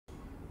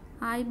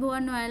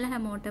ආයිබෝවන් ඔයාලා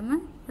හැමෝටම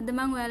අද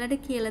මම ඔයාලට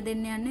කියලා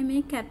දෙන්න යන්නේ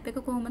මේ කැප් එක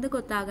කොහොමද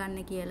ගොතා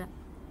ගන්න කියලා.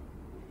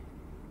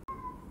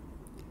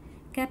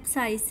 කැප්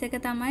සයිස් එක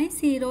තමයි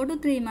 0 to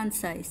 3 month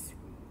size.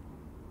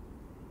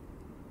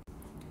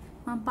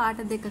 මම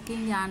පාට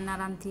දෙකකින් යාන්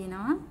අරන්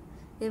තිනවා.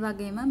 ඒ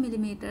වගේම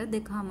මිලිමීටර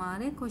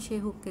 2.5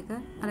 crochet hook එක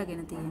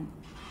අරගෙන තියෙනවා.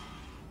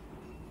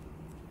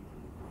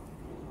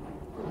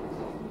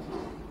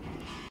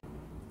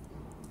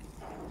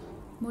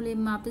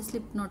 මුලින්ම අපි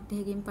slip knot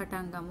එකකින්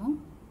පටන් ගමු.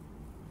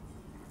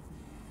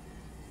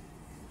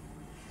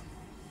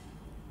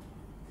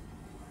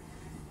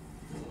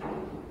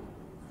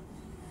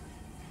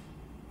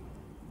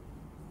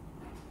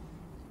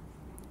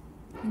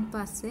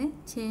 පස්සේ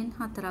චේන්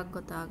 4ක්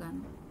ගොතා ගන්න.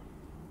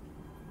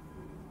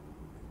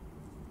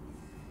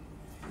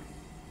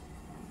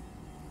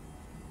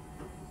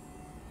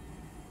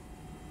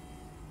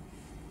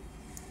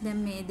 දැන්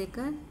මේ දෙක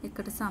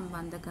එකට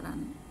සම්බන්ධ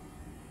කරන්න.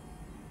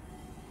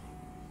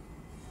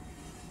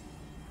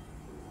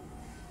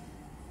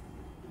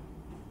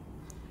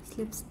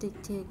 ස්ලිප්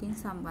ස්ටිච් එකකින්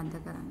සම්බන්ධ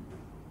කරන්න.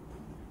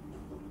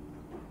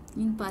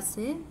 ඉන්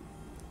පස්සේ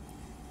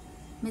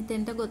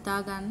මෙතෙන්ට ගොතා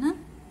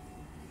ගන්න.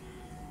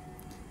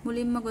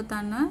 මුලින්ම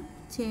ගොතන්න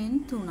චේන්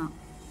 3ක්.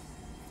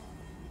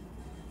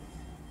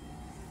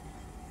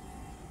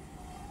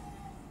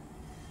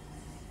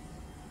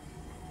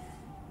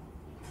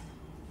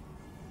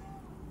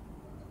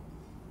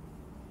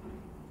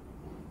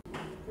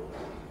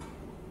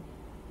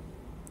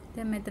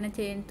 දැන් මෙතන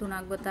චේන්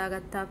 3ක් ගොතා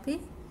ගත්තා අපි.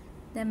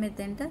 දැන්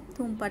මෙතෙන්ට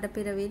තුන් පට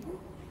පිරවිලි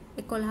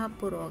 11ක්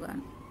පුරව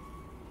ගන්න.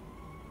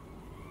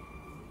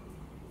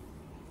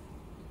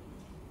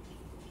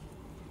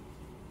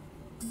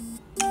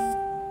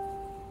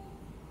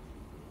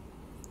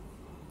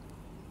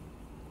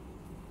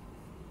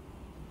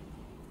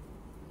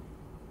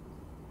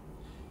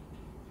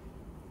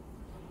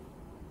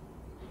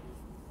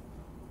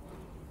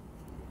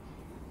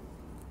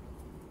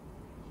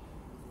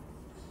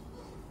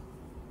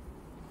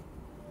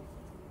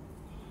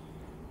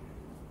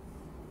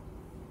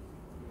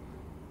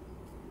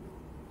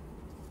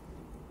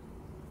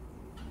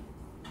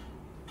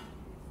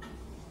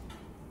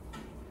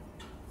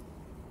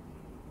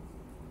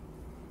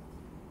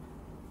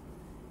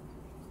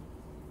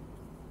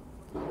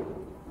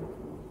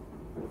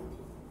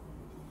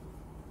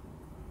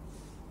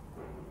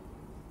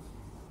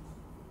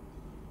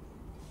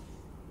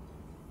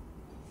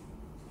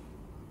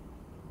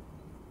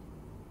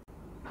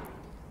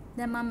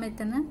 දැන් මම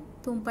මෙතන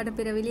තුන් පට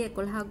පිරවිලි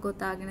 11ක්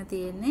ගොතාගෙන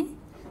තියෙන්නේ.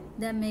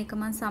 දැන් මේක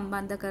මම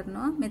සම්බන්ධ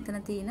කරනවා මෙතන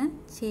තියෙන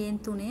චේන්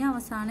 3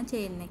 අවසාන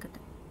චේන් එකට.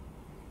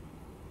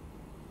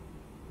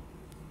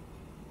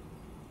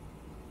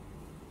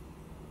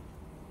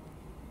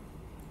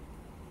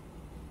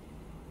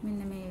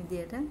 මෙන්න මේ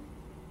විදිහට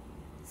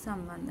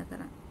සම්බන්ධ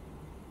කරන්න.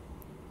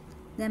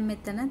 දැන්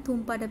මෙතන තුන්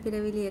පට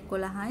පිරවිලි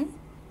 11යි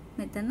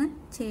මෙතන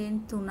චේන්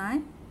 3යි.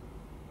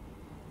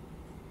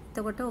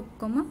 එතකොට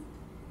ඔක්කොම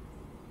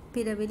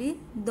පිරවිලි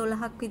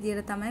 12ක්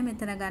විදියට තමයි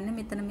මෙතන ගන්න.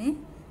 මෙතන මේ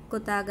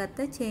ගොතාගත්ත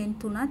චේන්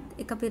 3ත්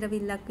එක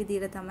පිරවිල්ලක්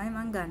විදියට තමයි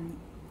මම ගන්නෙ.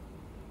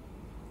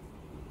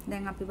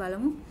 දැන් අපි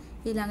බලමු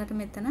ඊළඟට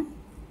මෙතන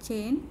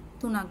චේන්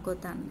 3ක්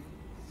ගොතන්න.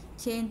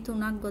 චේන්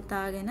 3ක්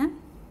ගොතාගෙන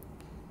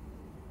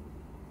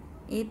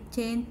ඒ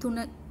චේන්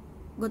 3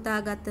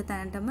 ගොතාගත්ත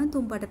තැනටම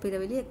තුන් පට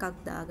පිරවිලි එකක්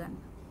දාගන්න.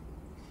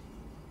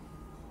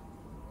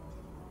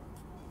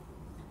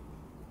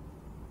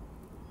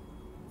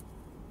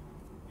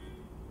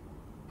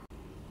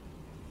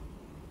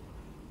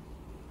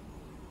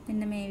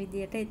 මෙන්න මේ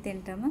විදිහට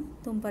එතෙන්ටම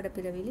තුන් පට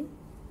පිරවිලි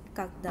එකක්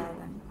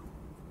දාගන්න.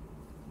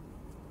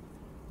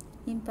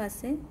 ඊන්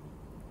පස්සේ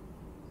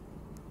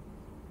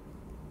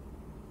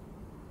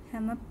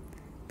හැම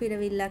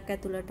පිරවිල්ලක්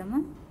ඇතුළටම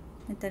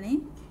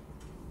මෙතනින්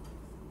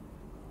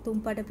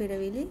තුන් පට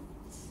පිරවිලි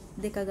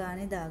දෙක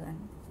ගානේ දාගන්න.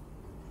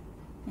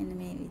 මෙන්න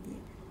මේ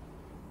විදිහට.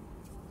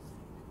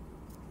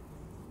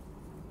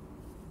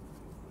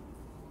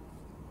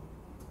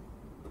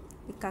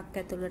 එකක්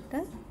ඇතුළට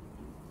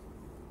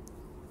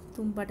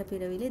තුන් පට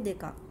පිරවිලි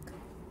දෙකක්.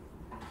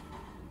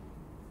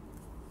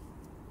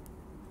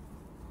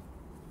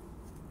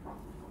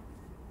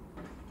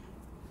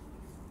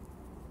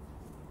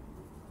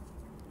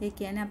 ඒ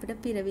කියන්නේ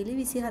අපිට පිරවිලි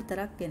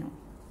 24ක් එනවා.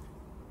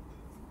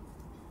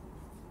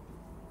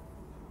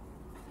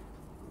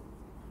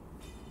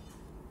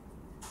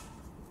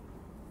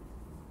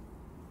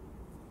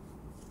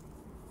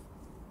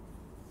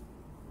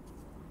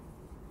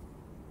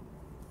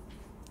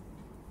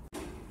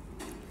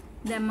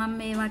 දැන් මම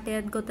මේ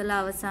වටයත් ගොතලා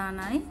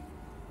අවසానයි.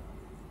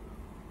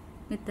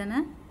 මෙතන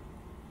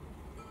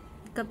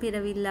එක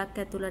පිරවිල්ලක්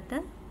ඇතුළට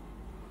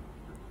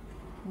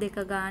දෙක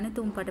ගානේ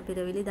තුන් පට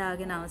පිරවිලි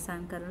දාගෙන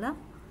අවසන් කරලා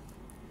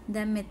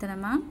දැන් මෙතන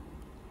මම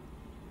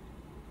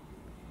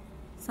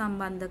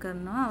සම්බන්ධ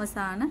කරනවා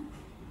අවසාන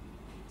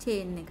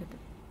චේන් එකට.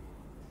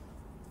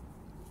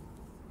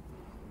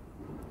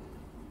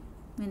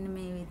 මෙන්න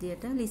මේ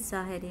විදිහට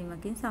ලිස්සා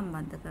හැරීමකින්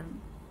සම්බන්ධ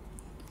කරනවා.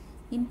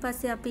 ඉන්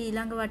පස්සේ අපි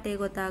ඊළඟ වටේ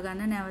ගොතා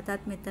ගන්න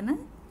නැවතත් මෙතන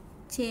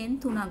චේන්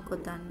 3ක්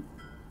ගොතන්න.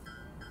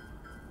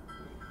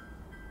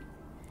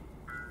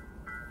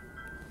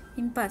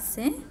 ඉන්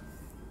පස්සේ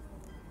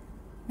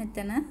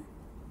මෙතන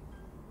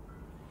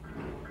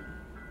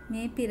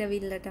මේ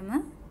පිරවිල්ලටම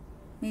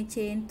මේ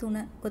චේන්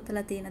 3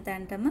 ගොතලා තියෙන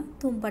තැනටම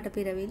තුම්පට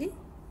පිරවිලි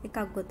එකක්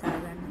ගොතා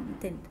ගන්න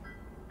මෙතෙන්ට.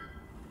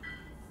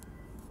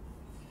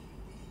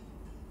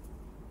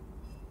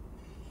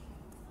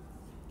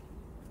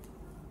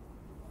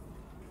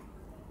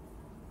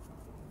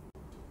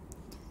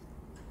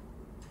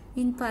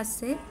 ඉන්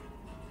පස්සේ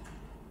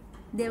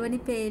දෙවනි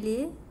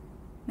පේලියේ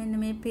මෙන්න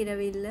මේ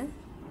පිරවිල්ල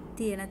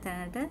තියෙන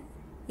තැනට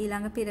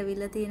ඊළඟ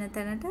පිරවිල්ල තියෙන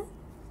තැනට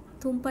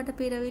තුම්පට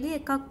පිරවිලි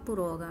එකක්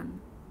පුරව ගන්න.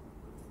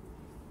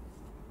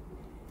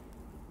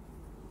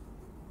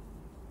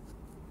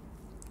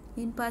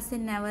 ඉන්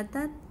පස්සේ නැවතත්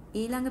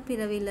ඊළඟ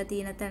පිරවිල්ල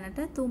තියෙන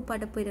තැනට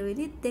තුම්පට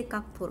පිරවිලි දෙකක්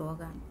පුරව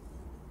ගන්න.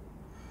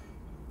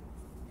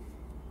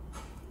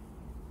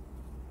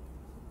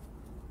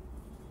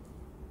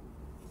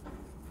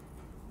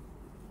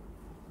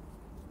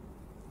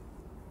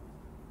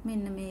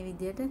 මෙන්න මේ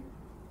විදියට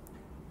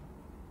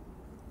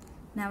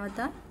නැවත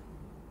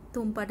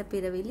තුම්පට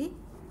පිරවිලි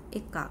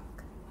එකක්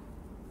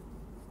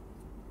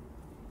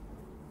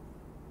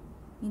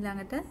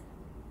ඊළඟට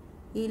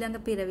ඊළඟ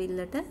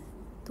පිරවිල්ලට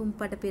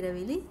තුම්පට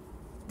පිරවිලි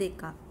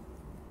දෙකක්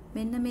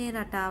මෙන්න මේ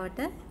රටාවට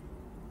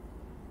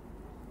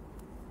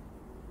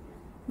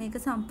මේක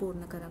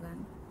සම්පූර්ණ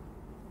කරගන්න.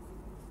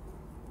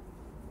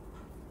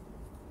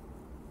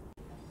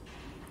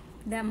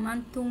 දැන්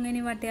මම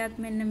තුන්වෙනි වටයත්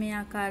මෙන්න මේ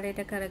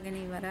ආකාරයට කරගෙන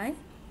ඉවරයි.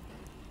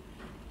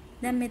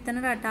 දැන් මෙතන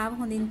රටාව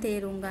හොඳින්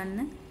තේරුම්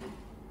ගන්න.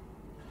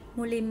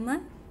 මුලින්ම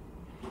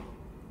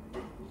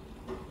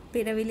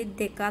පිරවිලි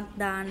දෙකක්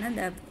දාන්න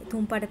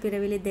තුම්පට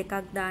පිරවිලි දෙකක්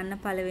දාන්න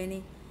පළවෙනි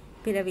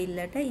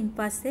පිරවිල්ලට.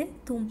 ඉන්පස්සේ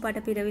තුම්පට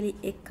පිරවිලි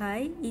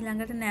එකයි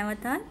ඊළඟට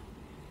නැවතත්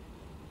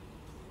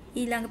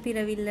ඊළඟ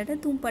පිරවිල්ලට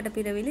තුම්පට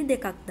පිරවිලි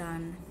දෙකක්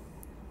දාන්න.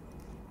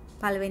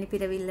 පළවෙනි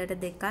පිරවිල්ලට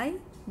දෙකයි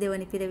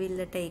දෙවෙනි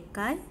පිරවිල්ලට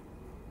එකයි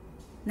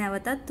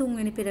නැවතත්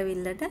තුන්වෙනි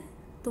පිරවිල්ලට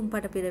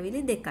තුම්පට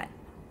පිරවිලි දෙකයි.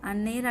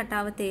 අන්න ඒ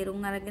රටාව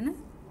තේරුම් අරගෙන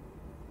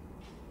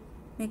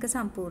මේක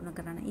සම්පූර්ණ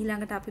කරන්න.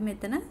 ඊළඟට අපි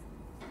මෙතන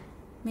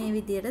මේ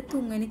විදියට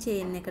තුන්වෙනි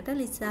චේන් එකට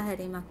ලිස්සා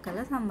හැරීමක්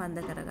කරලා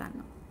සම්බන්ධ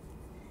කරගන්නවා.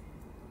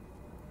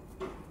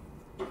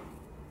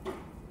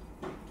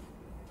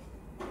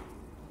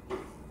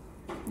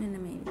 මෙන්න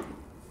මේ විදියට.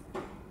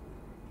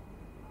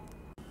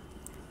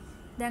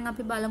 දැන්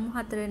අපි බලමු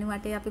හතරවෙනි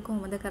වටේ අපි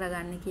කොහොමද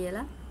කරගන්නේ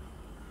කියලා.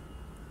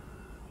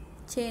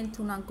 චේන්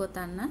 3ක්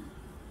ගොතන්න.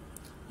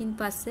 ඉන්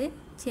පස්සේ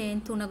චේන්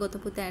 3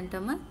 ගොතපු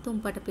තැනටම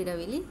තුම්පට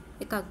පිරවිලි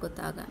එකක්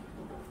ගොතා ගන්න.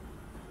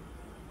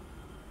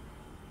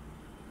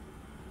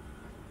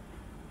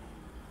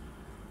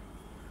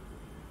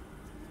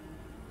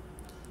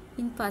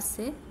 ඉන්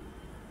පස්සේ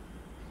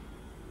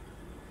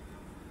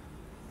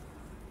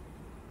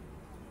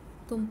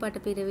තුම්පට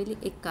පිරවිලි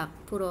එකක්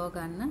පුරව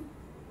ගන්න.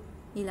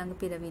 ඊළඟ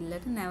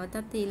පිරවිල්ලට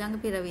නැවතත් ඊළඟ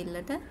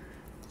පිරවිල්ලට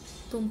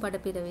තුම්පට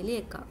පිරවිලි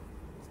එකක්.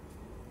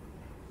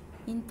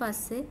 ඉන්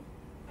පස්සේ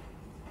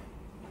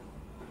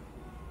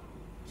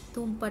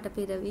තුම්පට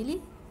පිරවිලි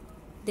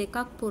දෙකක්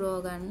පුරව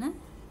ගන්න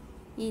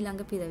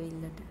ඊළඟ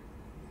පිරවිල්ලට.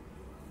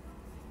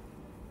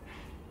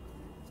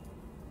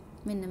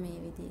 මෙන්න මේ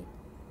විදියට.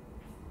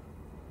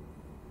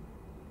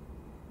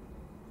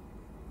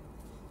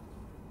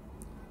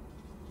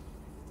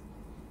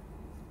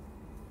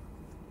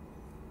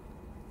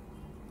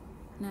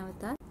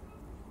 නැවතත්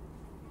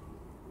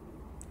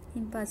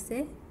ඉන්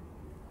පස්සේ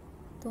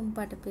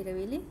තුම්පට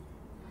පිරවිලි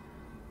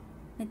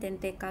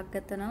මෙතෙන්ට එකක්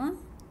ගතනවා.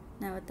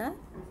 නැවතත්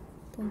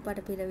තුම්පට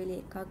පිරවිලි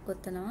එකක්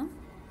ගොතනවා.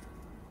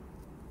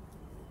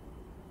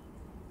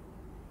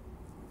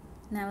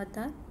 නැවතත්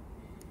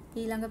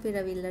ඊළඟ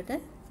පිරවිල්ලට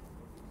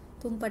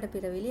තුම්පට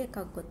පිරවිලි එකක්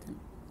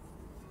ගොතනවා.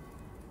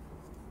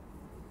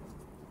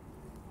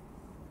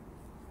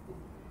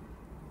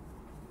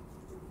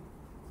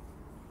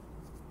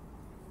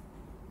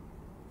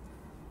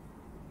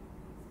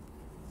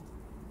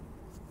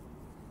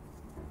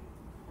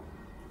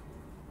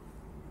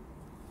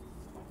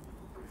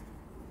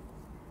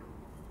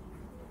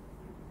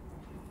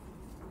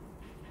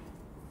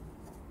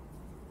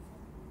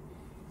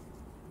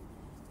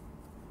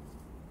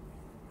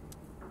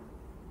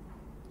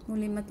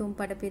 මුලින්ම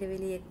තුම්පට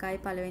පිරවිලි එකයි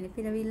පළවෙනි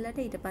පිරවිල්ලට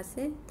ඊට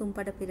පස්සේ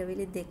තුම්පට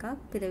පිරවිලි දෙකක්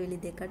පිරවිලි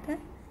දෙකට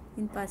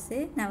ඉන්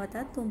පස්සේ නැවතත්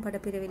තුම්පට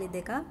පිරවිලි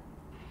දෙකක්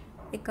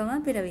එකම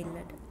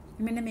පිරවිල්ලට.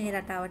 මෙන්න මේ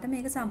රටාවට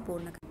මේක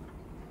සම්පූර්ණ කරනවා.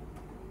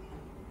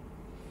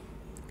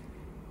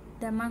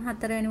 දැන් මම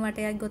හතරවෙනි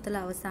වටයක්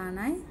ගොතලා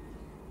අවසానයි.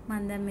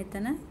 මම දැන්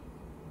මෙතන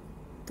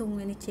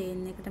තුන්වෙනි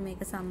චේන් එකට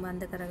මේක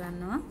සම්බන්ධ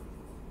කරගන්නවා.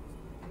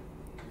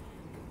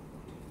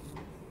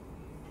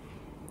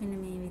 මෙන්න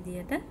මේ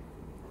විදියට.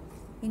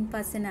 ඉන්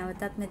පස්සේ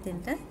නැවතත්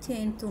මෙතෙන්ට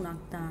චේන් 3ක්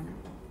දාන්න.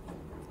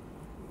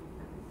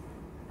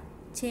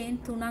 චේන්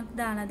 3ක්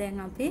දාලා දැන්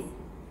අපි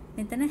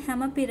මෙතන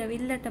හැම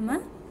පිරවිල්ලටම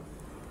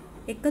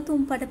එක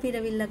තුම්පට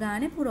පිරවිල්ල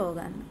ගානේ පුරව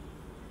ගන්න.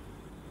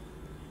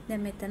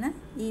 දැන් මෙතන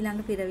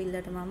ඊළඟ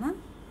පිරවිල්ලට මම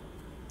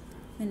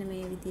මෙන්න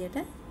මේ විදියට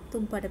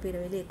තුම්පට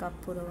පිරවිලි එකක්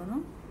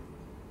පුරවනවා.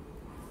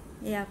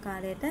 ඒ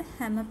ආකාරයට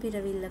හැම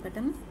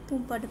පිරවිල්ලකටම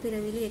තුම්පට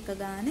පිරවිලි එක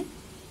ගානේ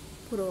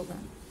පුරව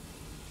ගන්න.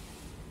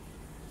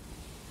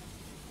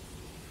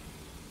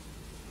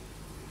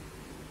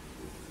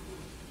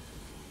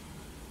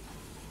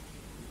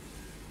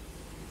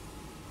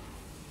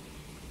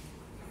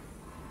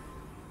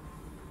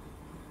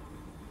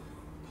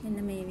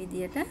 මෙන්න මේ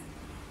විදියට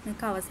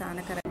මේක අවසන්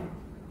කරගන්න.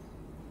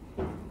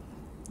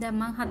 දැන්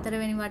මම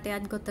හතරවෙනි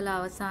වටයත් ගොතලා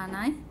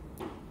අවසానයි.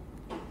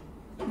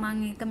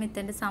 මම ඒක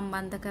මෙතෙන්ට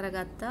සම්බන්ධ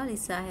කරගත්තා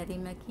ලිසා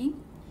හැරීමකින්.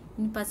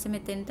 ඊට පස්සේ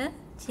මෙතෙන්ට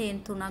චේන්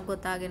 3ක්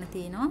ගොතාගෙන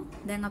තිනවා.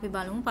 දැන් අපි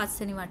බලමු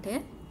පස්වෙනි වටය.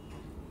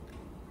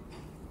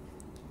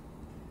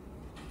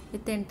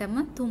 එතෙන්ටම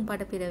තුන්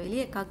පට පිරවිලි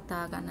එකක්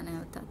දාගන්න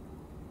නැවතත්.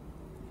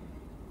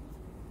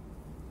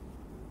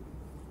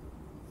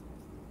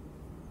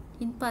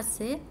 ඊට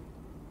පස්සේ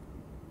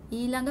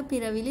ඊළඟ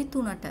පිරවිලි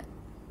 3ට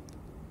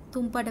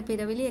තුන් පට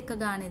පිරවිලි එක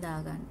ගානේ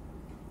දාගන්න.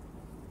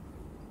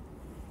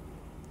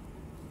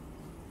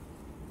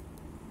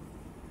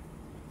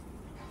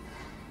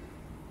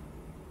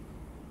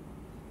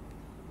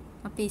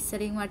 අපි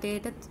ඉස්සරින්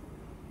වටේට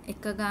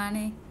එක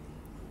ගානේ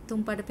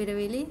තුන් පට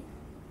පිරවිලි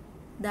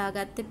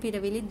දාගත්තේ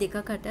පිරවිලි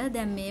දෙකකට.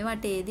 දැන් මේ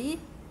වටේදී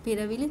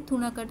පිරවිලි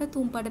 3කට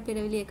තුන් පට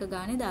පිරවිලි එක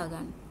ගානේ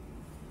දාගන්න.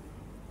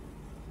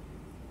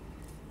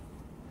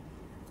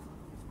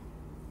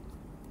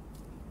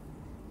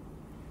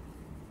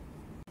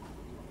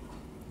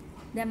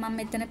 දැන් මම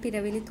මෙතන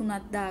පිරවිලි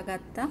 3ක්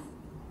දාගත්තා.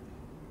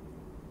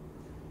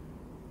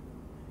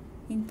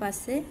 ඊන්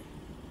පස්සේ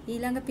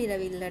ඊළඟ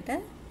පිරවිල්ලට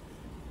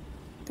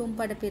තුන්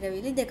පට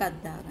පිරවිලි දෙකක්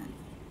දාගන්න.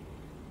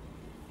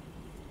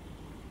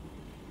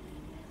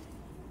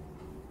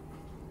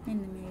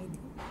 මෙන්න මේ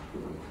විදිහට.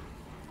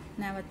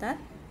 නැවතත්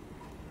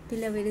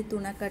පිරවිලි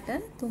 3කට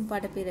තුන්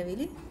පට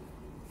පිරවිලි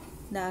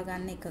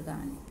දාගන්න එක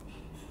ගානේ.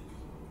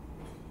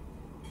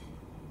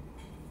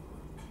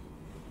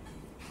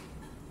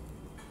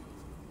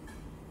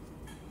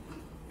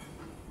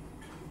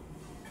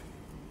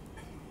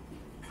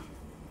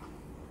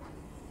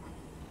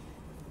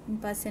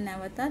 පස්සේ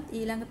නැවතත්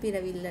ඊළඟ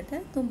පිරවිල්ලට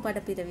තුන්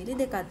පට පිරවිලි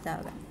දෙකක්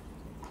දාගන්න.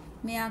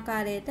 මේ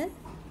ආකාරයට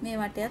මේ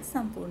වටයත්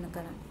සම්පූර්ණ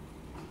කරන්න.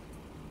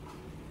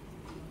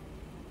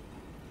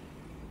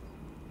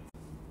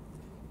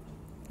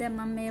 දැන්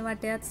මම මේ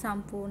වටයත්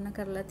සම්පූර්ණ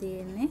කරලා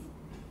තියෙන්නේ.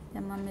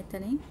 දැන් මම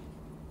මෙතනින්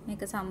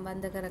මේක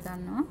සම්බන්ධ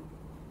කරගන්නවා.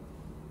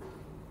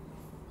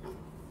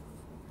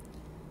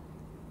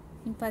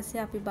 ඊට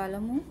පස්සේ අපි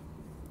බලමු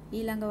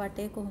ඊළඟ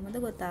වටේ කොහොමද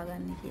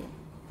ගොතාගන්නේ කියලා.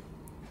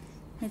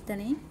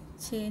 මෙතනින්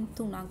චේන්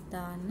 3ක්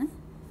දාන්න.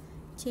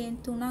 චේන්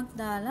 3ක්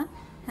දාලා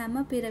හැම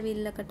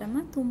පිරවිල්ලකටම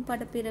තුන්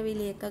පට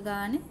පිරවිලි එක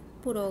ගානේ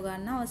පුරව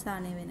ගන්න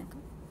අවසානයේ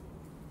වෙනකම්.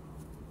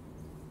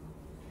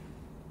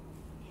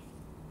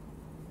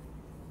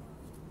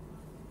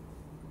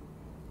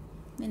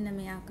 මෙන්න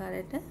මේ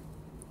ආකාරයට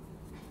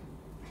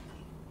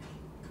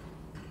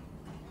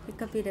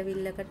එක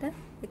පිරවිල්ලකට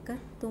එක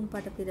තුන්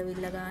පට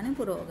පිරවිල්ල ගානේ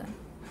පුරව ගන්න.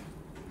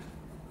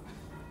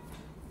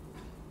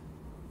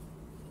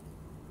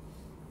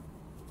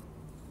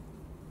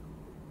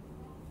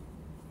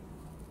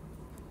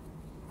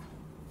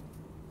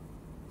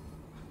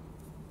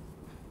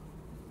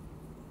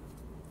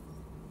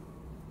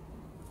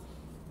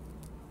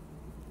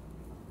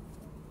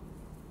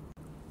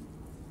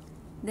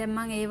 දැන්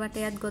මම ඒ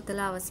වටයත්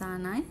ගොතලා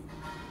අවසానයි.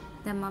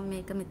 දැන් මම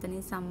මේක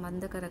මෙතනින්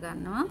සම්බන්ධ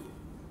කරගන්නවා.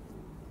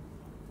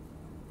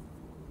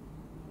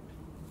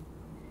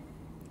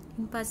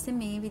 ඊට පස්සේ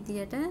මේ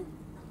විදියට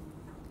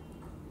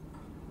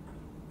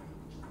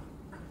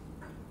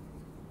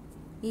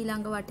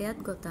ඊළඟ වටයත්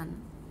ගොතන්න.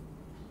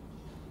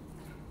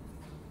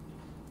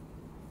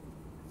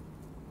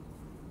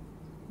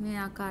 මේ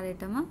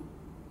ආකාරයටම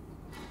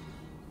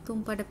තුන්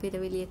පට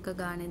පිරවිලි එක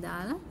ගානේ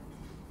දාලා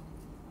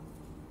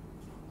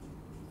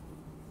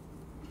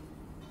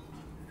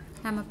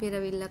හැම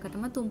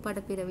පිරවිල්ලකටම තුන්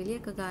පට පිරවිලි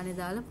එක ගානේ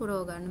දාලා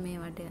පුරව ගන්න මේ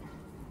වටය.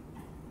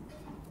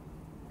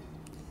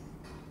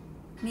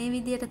 මේ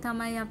විදියට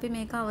තමයි අපි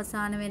මේක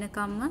අවසාන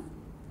වෙනකම්ම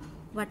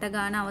වට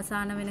ගාන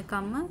අවසාන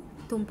වෙනකම්ම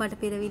තුන්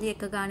පට පිරවිලි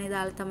එක ගානේ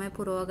දාලා තමයි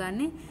පුරව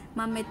ගන්නෙ.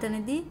 මම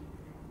මෙතනදී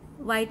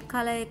white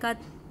color එකක්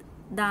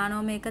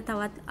දානවා මේක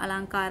තවත්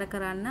අලංකාර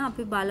කරන්න.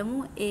 අපි බලමු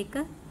ඒක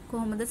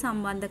කොහොමද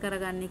සම්බන්ධ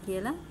කරගන්නේ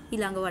කියලා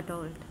ඊළඟ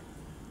වටවලට.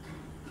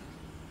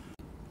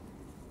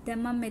 දැන්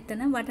මම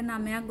මෙතන වට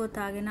 9ක්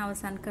ගොතාගෙන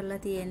අවසන් කරලා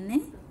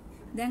තියෙන්නේ.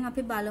 දැන්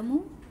අපි බලමු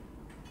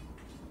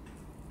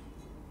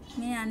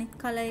මේ අනිත්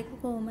කලර් එක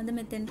කොහොමද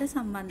මෙතෙන්ට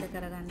සම්බන්ධ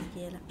කරගන්නේ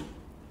කියලා.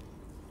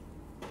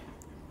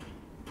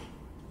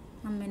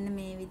 මම මෙන්න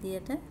මේ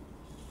විදියට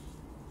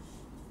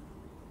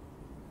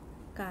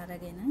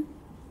කාරගෙන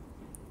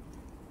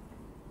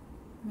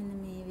මෙන්න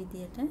මේ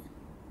විදියට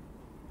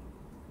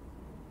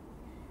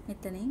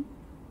මෙතනින්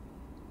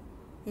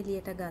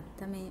එළියට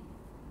ගත්තා.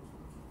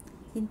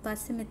 ඊට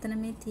පස්සේ මෙතන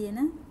මේ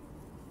තියෙන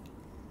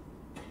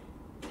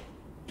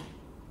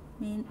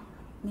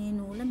මේ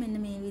නූල මෙන්න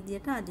මේ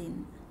විදියට අදින්න.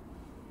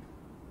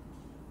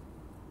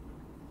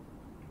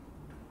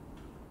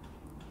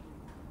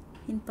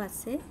 ඊට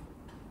පස්සේ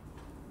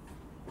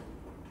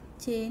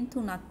චේන්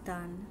 3ක්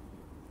දාන්න.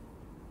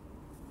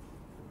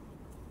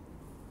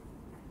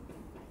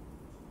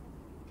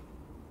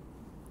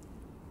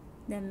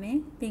 දැන් මේ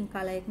පින්ක්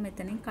කලර් එක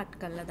මෙතනින් කට්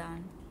කරලා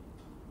දාන්න.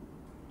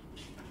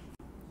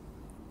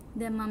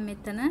 දැන් මම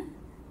මෙතන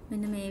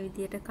මෙන්න මේ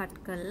විදියට කට්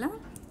කරලා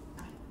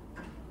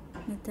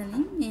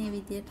මෙතනින් මේ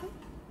විදියට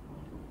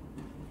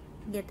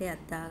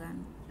ගැටයක් දාගන්න.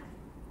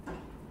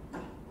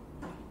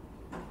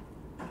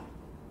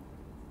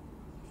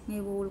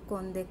 මේ වූල්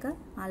කොන් දෙක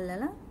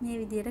අල්ලලා මේ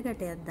විදියට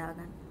ගැටයක්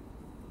දාගන්න.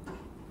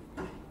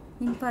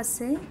 ඉන්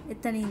පස්සේ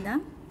එතන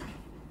ඉඳන්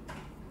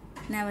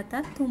නැවතත්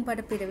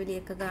තුම්පට පිරවිලි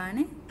එක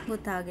ගානේ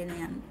ගොතාගෙන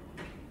යන්න.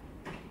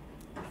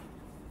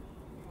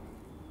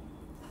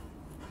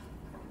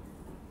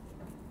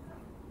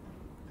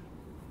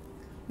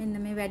 මෙන්න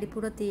මේ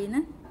වැඩිපුර තියෙන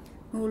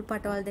නූල්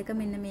පටවල් දෙක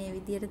මෙන්න මේ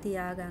විදියට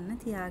තියාගන්න.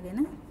 තියාගෙන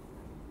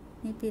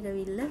මේ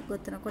පිරවිල්ල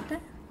ගොතනකොට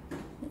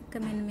එක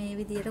මෙන්න මේ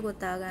විදියට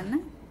ගොතා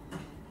ගන්න.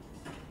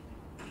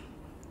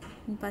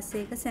 ඊට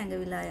පස්සේ ඒක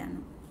සැඟවිලා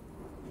යනවා.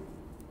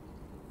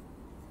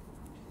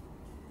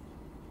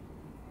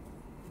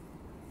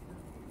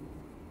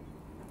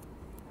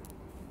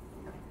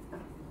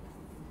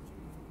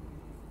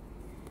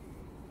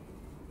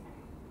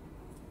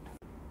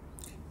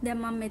 දැන්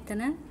මම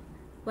මෙතන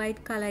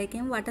white color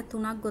එකෙන් වට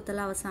 3ක්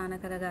ගොතලා අවසන්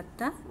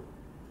කරගත්තා.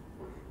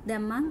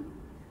 දැන් මම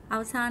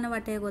අවසාන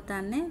වටේ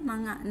ගොතන්නේ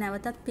මම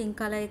නැවතත් pink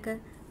color එක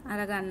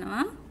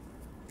අරගන්නවා.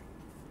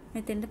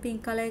 මෙතෙන්ට pink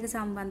color එක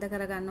සම්බන්ධ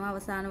කරගන්නවා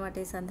අවසාන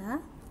වටේ සඳහා.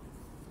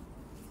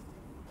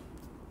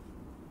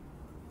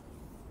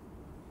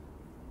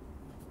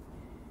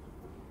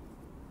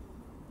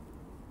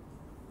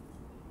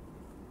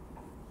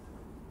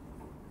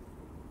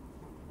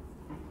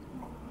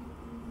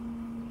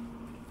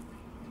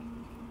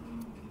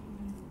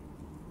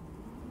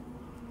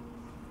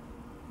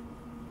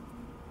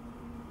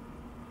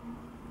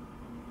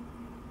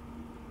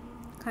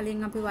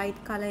 කලින් අපි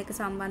white color එක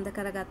සම්බන්ධ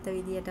කරගත්ත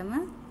විදිහටම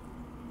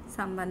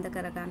සම්බන්ධ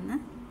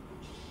කරගන්න.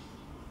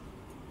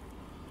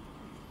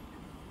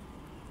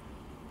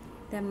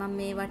 දැන් මම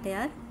මේ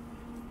වටයත්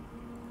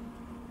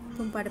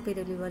තුම්පට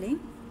පිරවිලි වලින්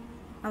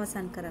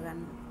අවසන්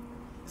කරගන්නවා.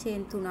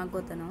 චේන් 3ක්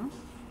ගොතනවා.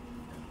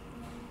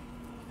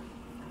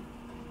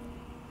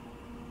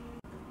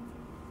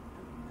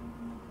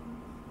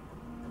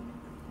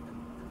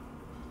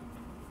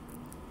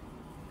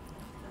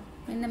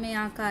 මෙන්න මේ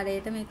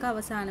ආකාරයට මේක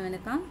අවසන්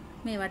වෙනකම්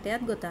මේ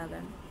වටයත් ගොතා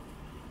ගන්න.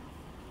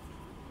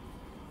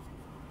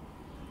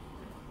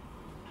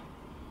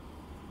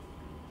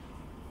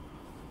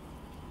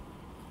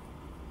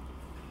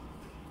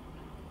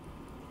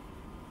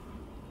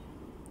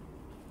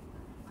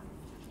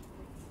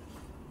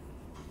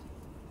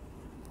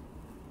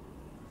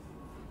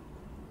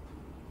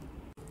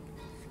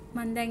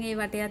 මම දැන් මේ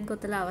වටයත්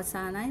ගොතලා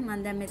අවසానයි.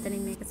 මම දැන්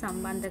මෙතනින් මේක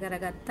සම්බන්ධ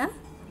කරගත්තා.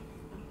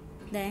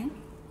 දැන්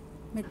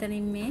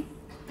මෙතනින් මේ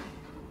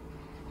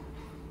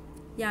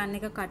යාන්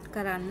එක කට්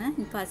කරන්න.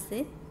 ඊට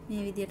පස්සේ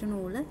මේ විදියට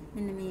නූල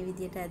මෙන්න මේ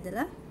විදියට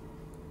ඇදලා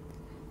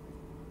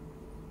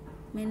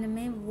මෙන්න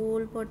මේ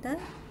වූල් පොට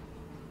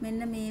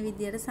මෙන්න මේ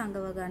විදියට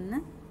සංගව ගන්න.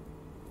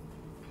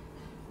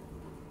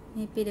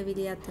 මේ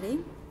පිරවිලි අතරේ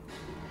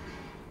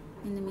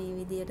මෙන්න මේ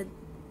විදියට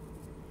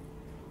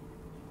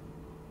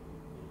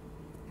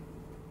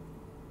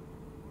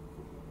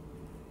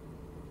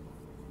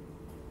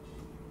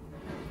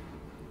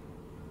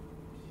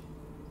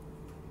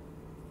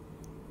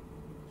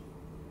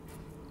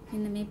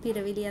මෙන්න මේ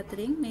පිරවිලි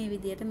අතරින් මේ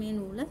විදියට මේ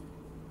නූල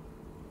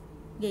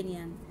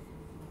ගෙනියන්න.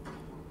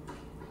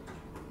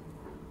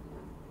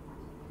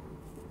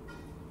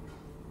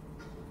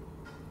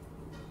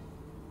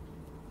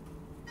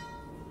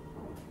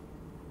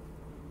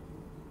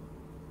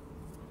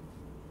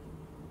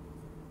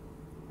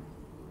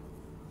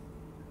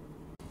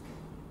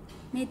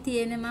 මේ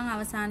තියෙන මම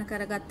අවසන්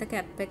කරගත්ත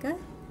කැප් එක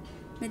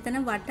මෙතන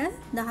වට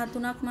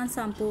 13ක් මම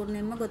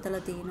සම්පූර්ණයෙන්ම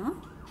ගොතලා තිනවා.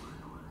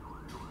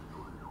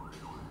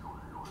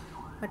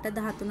 වට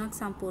 13ක්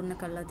සම්පූර්ණ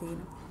කරලා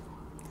තියෙනවා.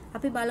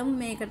 අපි බලමු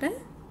මේකට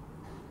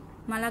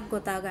මලක්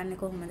ගොතා ගන්න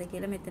කොහොමද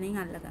කියලා. මෙතනින්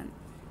අල්ල ගන්න.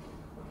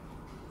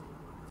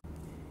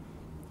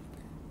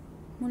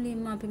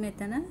 මුලින්ම අපි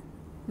මෙතන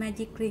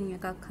මැජික් රින්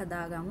එකක්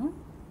හදාගමු.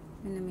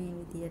 මෙන්න මේ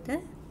විදියට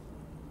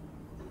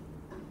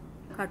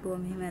කටුව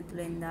මෙහෙම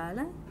ඇතුලෙන්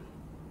දාලා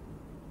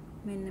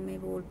මෙන්න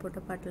මේ වෝල් පොට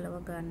පටලව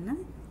ගන්න.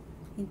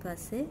 ඊට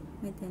පස්සේ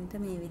මෙතෙන්ට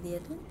මේ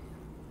විදියට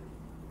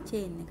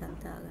චේන් එකක්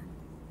දාගන්න.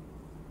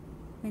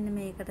 මෙන්න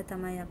මේකට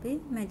තමයි අපි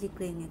මැජික්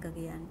රින් එක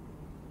කියන්නේ.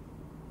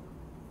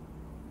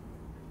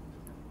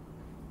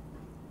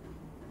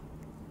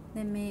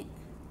 දැන් මේ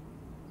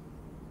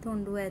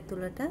තොණ්ඩුව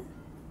ඇතුළට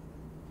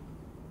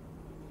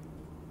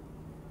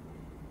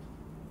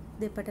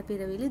දෙපට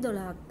පිරවිලි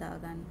 12ක්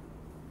දාගන්න.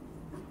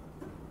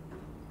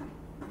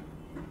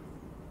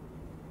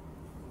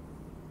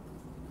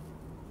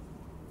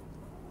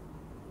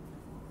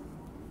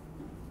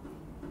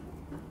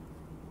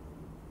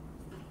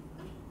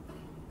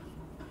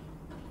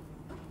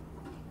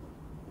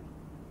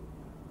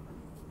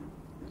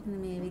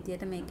 මේ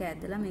විදියට මේක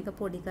ඇදලා මේක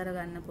පොඩි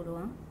කරගන්න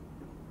පුළුවන්.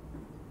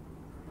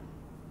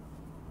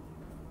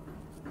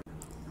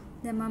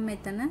 දැන් මම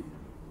මෙතන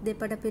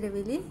දෙපට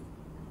පිරවිලි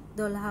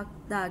 12ක්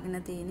දාගෙන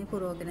තියෙන්නේ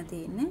පුරවගෙන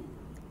තියෙන්නේ.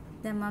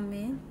 දැන් මම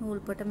මේ නූල්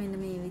පොට මෙන්න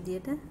මේ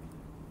විදියට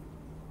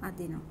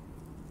අදිනවා.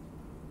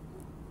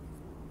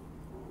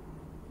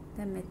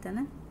 දැන් මෙතන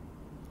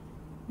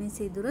මේ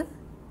සිදුර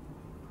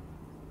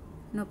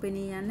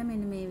නොපෙනී යන්න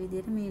මෙන්න මේ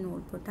විදියට මේ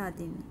නූල් පොට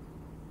අදින්න.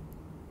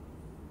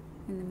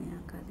 මෙන්න මේ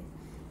ආකාරයට.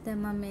 දැන්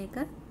මම මේක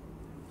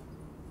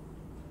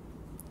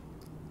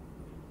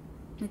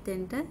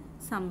මෙතෙන්ට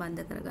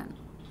සම්බන්ධ කරගන්න.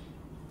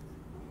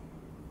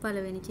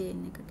 පළවෙනි චේන්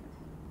එකට.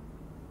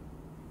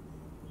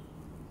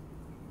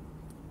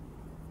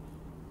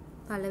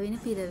 පළවෙනි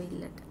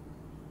පිරවිල්ලට.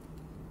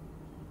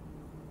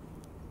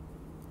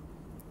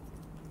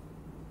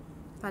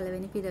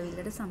 පළවෙනි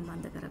පිරවිල්ලට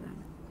සම්බන්ධ කරගන්න.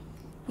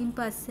 ඊන්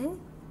පස්සේ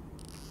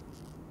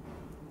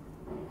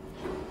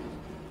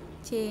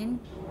චේන්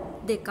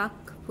දෙකක්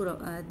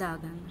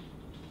දාගන්න.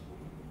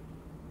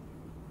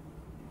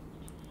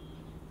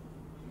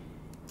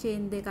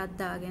 චේන් දෙකක්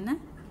දාගෙන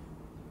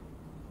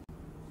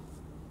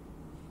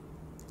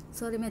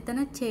මෙතන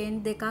චේන්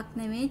දෙකක්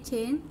නෙමෙයි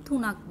චේන්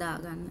තුනක්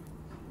දාගන්න.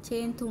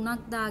 චේන්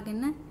තුනක්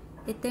දාගෙන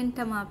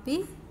එතෙන්ටම අපි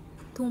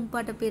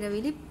තුම්පට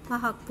පිරවිලි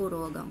 5ක්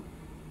පුරවගමු.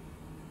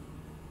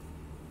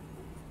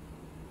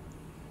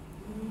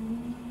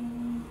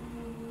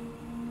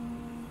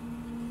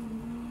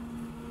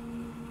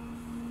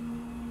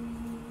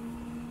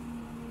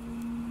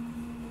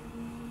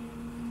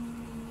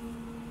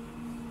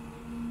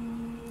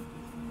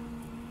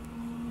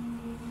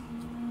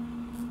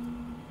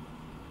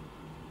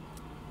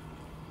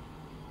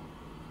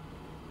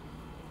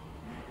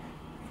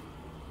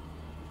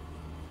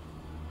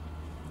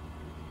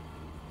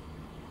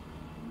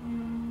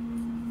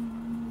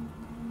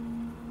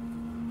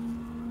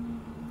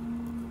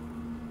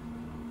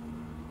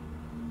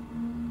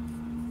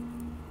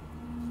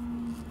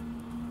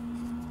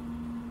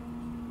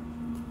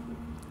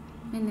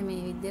 මෙන්න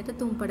මේ විදිහට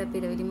තුම්පඩ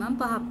පිරවිලි මම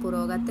 5ක් පුරව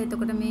ගත්තා.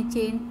 එතකොට මේ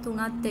චේන්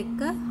 3ත් එක්ක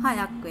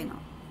 6ක්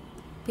වෙනවා.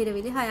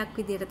 පිරවිලි 6ක්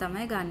විදිහට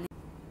තමයි ගන්නෙ.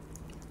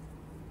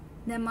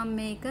 දැන් මම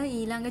මේක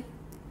ඊළඟ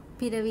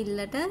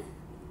පිරවිල්ලට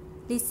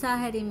ලිස්සා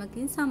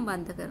හැරීමකින්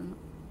සම්බන්ධ කරනවා.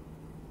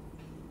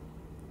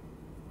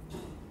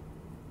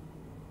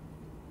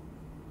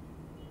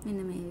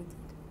 මෙන්න මේ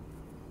විදිහට.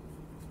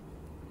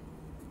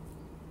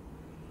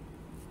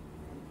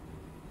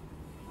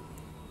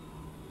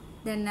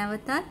 දැන්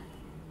නැවතත්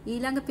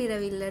ඊළඟ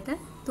පිරවිල්ලට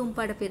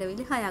තුම්පඩ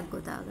පිරවිලි 6ක්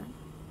ගොතා ගන්න.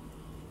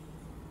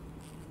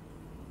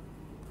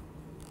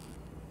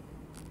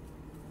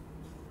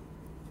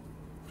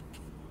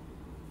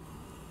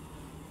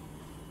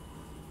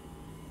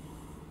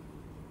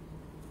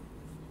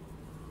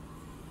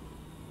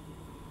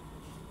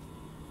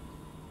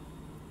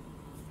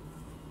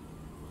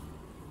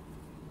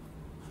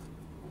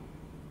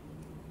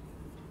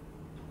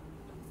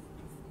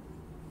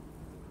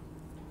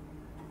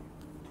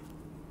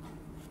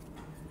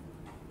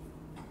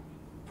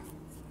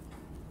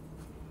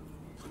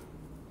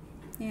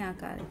 මේ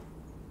ආකාරයට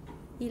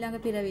ඊළඟ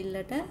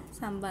පිරවිල්ලට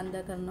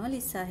සම්බන්ධ කරනවා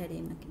ලිස්සා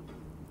හැරීමකින්.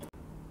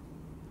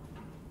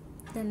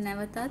 දැන්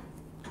නැවතත්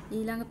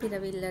ඊළඟ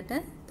පිරවිල්ලට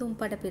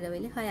තුම්පට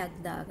පිරවිලි 6ක්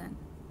දාගන්න.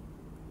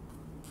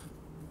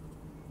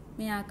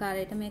 මේ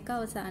ආකාරයට මේක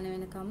අවසාන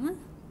වෙනකම්ම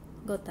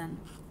ගොතන්න.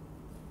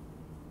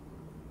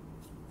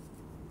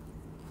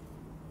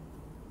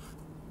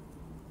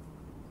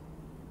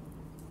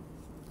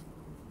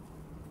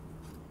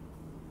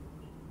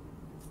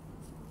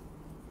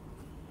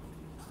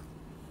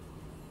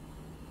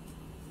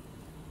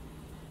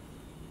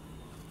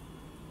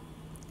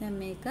 දැන්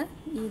මේක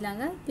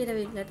ඊළඟ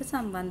පිරවිල්ලට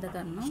සම්බන්ධ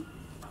කරනවා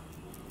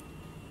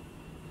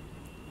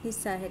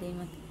ලිස්සා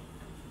හැරීමකින්.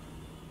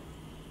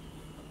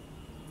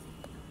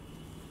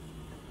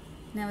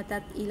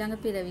 නැවතත් ඊළඟ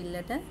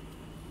පිරවිල්ලට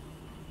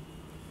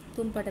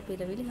තුම්පට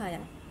පිරවිලි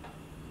 6ක්.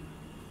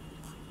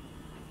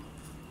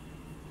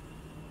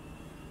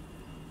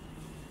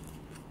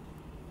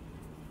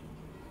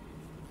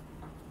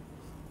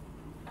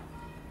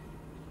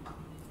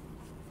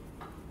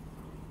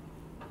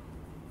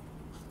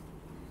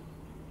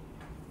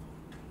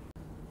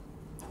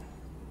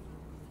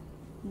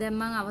 දැන්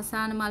මම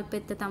අවසාන මල්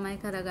පෙත්ත තමයි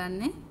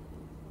කරගන්නේ.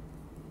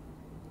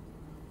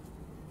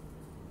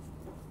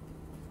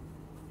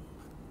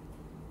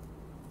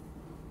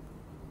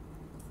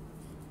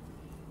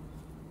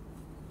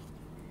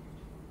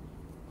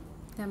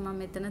 දැන් මම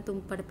මෙතන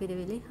තුම්පට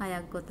පිරවිලි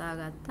 6ක් ගොතා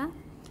ගත්තා.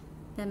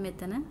 දැන්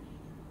මෙතන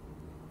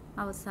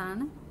අවසාන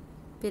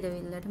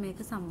පිරවිල්ලට මේක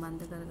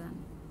සම්බන්ධ කරගන්න.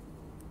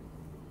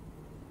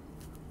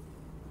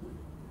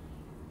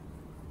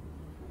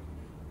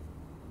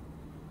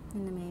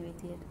 මෙන්න මේ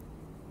විදියට.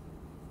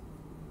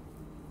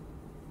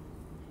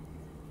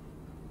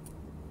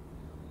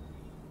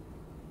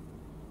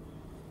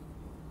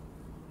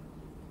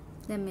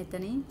 දැන්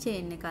මෙතනින්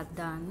චේන් එකක්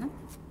දාන්න.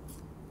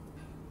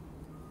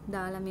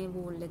 දාලා මේ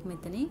වූල් එක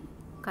මෙතනින්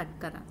කට්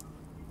කරන්න.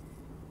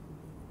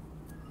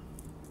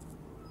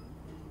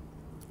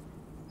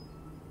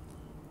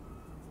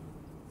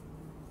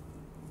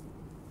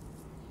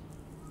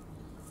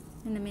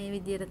 මෙන්න මේ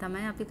විදියට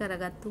තමයි අපි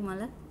කරගත්තු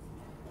මල.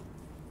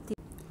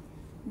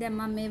 දැන්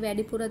මම මේ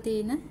වැඩිපුර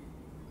තියෙන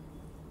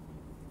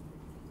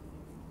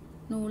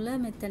නූල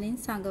මෙතනින්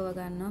සංගව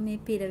ගන්නවා මේ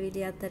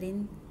පිරවිලි අතරින්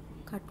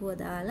කටුව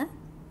දාලා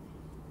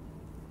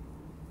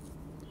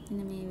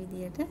මෙන්න මේ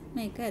විදියට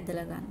මේක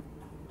ඇදලා ගන්න.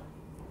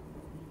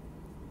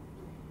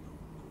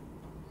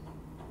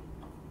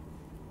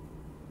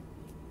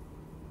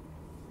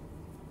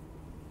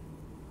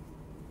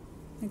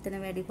 මෙතන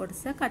වැඩි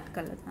කොටස කට්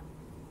කරලා දාන්න.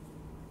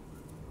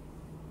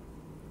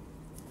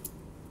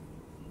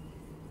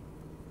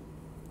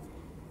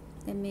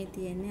 දැන් මේ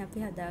තියෙන්නේ අපි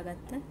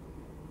හදාගත්ත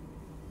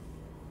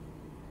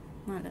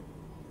මල.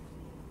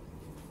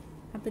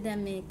 අපි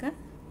දැන් මේක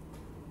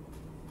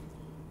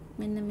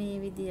මෙන්න මේ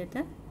විදියට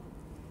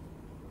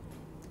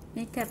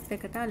මේ කැප්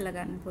එකට අල්ල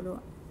ගන්න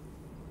පුළුවන්.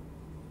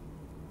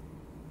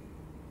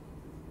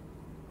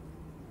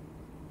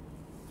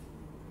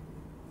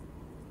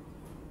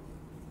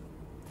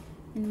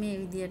 මෙන්න මේ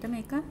විදියට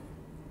මේක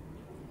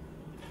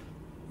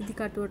ඉදි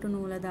කටුවට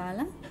නූල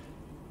දාලා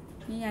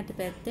මේ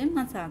යටිපැත්තෙන්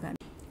මසා ගන්න.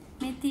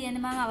 මේ තියෙන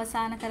මම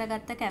අවසාන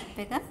කරගත්ත කැප්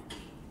එක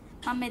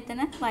මම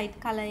මෙතන වයිට්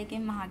කලර්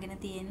එකෙන් මහගෙන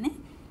තියෙන්නේ.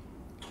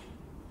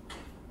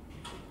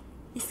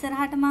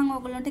 ඉස්සරහට මම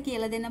ඕගොල්ලන්ට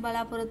කියලා දෙන්න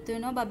බලාපොරොත්තු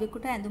වෙනවා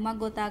බබිකුට ඇඳුමක්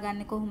ගොතා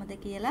ගන්න කොහොමද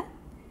කියලා.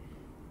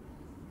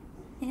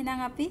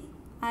 එහෙනම් අපි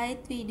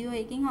ආයෙත් වීඩියෝ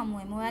එකකින් හමු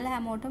වෙමු. ඔයාලා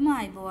හැමෝටම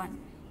ආයිබෝවන්.